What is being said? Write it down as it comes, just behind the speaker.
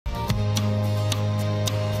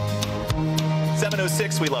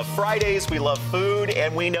7:06, we love Fridays, we love food,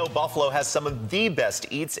 and we know Buffalo has some of the best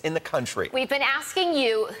eats in the country. We've been asking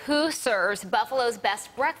you who serves Buffalo's best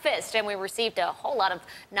breakfast, and we received a whole lot of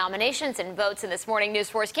nominations and votes in this morning News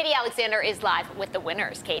Force. Katie Alexander is live with the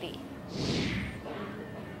winners. Katie.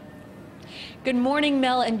 Good morning,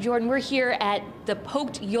 Mel and Jordan. We're here at the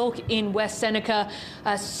Poked Yolk in West Seneca.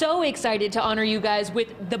 So excited to honor you guys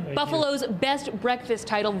with the Buffalo's Best Breakfast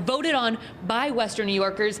title, voted on by Western New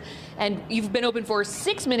Yorkers. And you've been open for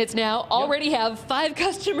 6 minutes now, already have 5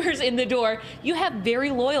 customers in the door. You have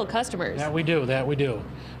very loyal customers. That we do.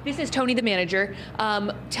 This is Tony, the manager.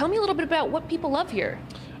 Tell me a little bit about what people love here.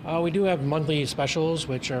 We do have monthly specials,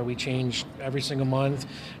 which we change every single month,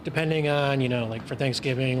 depending on, like for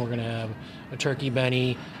Thanksgiving, we're going to have a turkey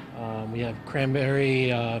Benny. We have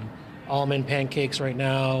cranberry almond pancakes right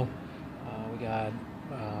now. We got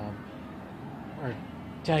our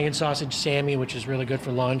Italian sausage Sammy, which is really good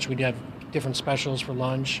for lunch. We do have different specials for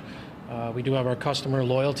lunch. We do have our customer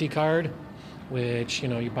loyalty card, which,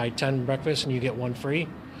 you buy 10 breakfasts and you get 1 free.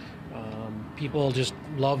 People just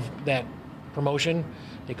love that promotion.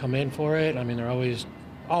 They come in for it. I mean, they're always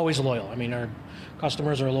loyal. I mean, our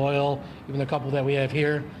customers are loyal. Even the couple that we have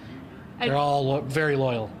here, they're all very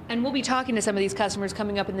loyal. And we'll be talking to some of these customers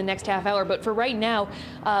coming up in the next half hour. But for right now,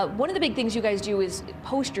 one of the big things you guys do is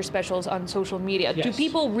post your specials on social media. Yes. Do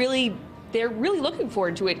people they're really looking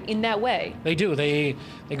forward to it in that way? They do. They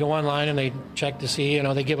go online and they check to see,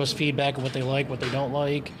 they give us feedback of what they like, what they don't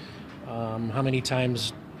like, how many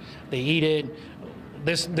times they eat it.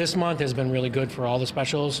 This month has been really good for all the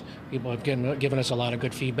specials. People have given us a lot of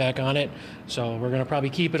good feedback on it. So we're going to probably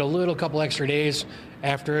keep it a couple extra days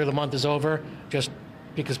after the month is over, just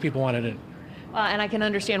because people wanted it. And I can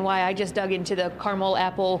understand why. I just dug into the caramel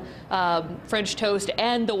apple French toast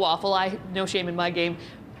and the waffle. No shame in my game.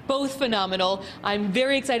 Both phenomenal. I'm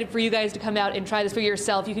very excited for you guys to come out and try this for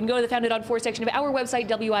yourself. You can go to the Founded on 4 section of our website,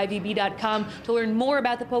 WIVB.com, to learn more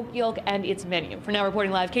about the Poked Yolk and its menu. For now,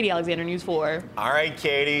 reporting live, Katie Alexander, News 4. All right,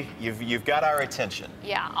 Katie, you've got our attention.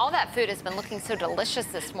 Yeah, all that food has been looking so delicious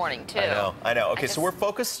this morning, too. I know. Okay, so we're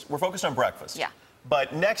focused on breakfast. Yeah.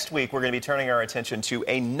 But next week, we're going to be turning our attention to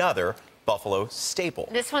another Buffalo staple.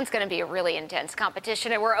 This one's going to be a really intense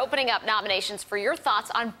competition, and we're opening up nominations for your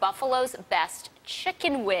thoughts on Buffalo's best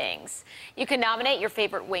chicken wings. You can nominate your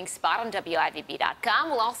favorite wing spot on WIVB.com.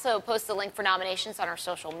 We'll also post the link for nominations on our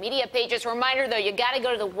social media pages. Reminder, though, you got to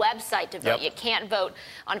go to the website to vote. You can't vote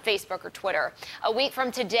on Facebook or Twitter. A week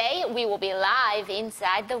from today, we will be live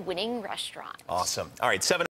inside the winning restaurant. Awesome. All right, 7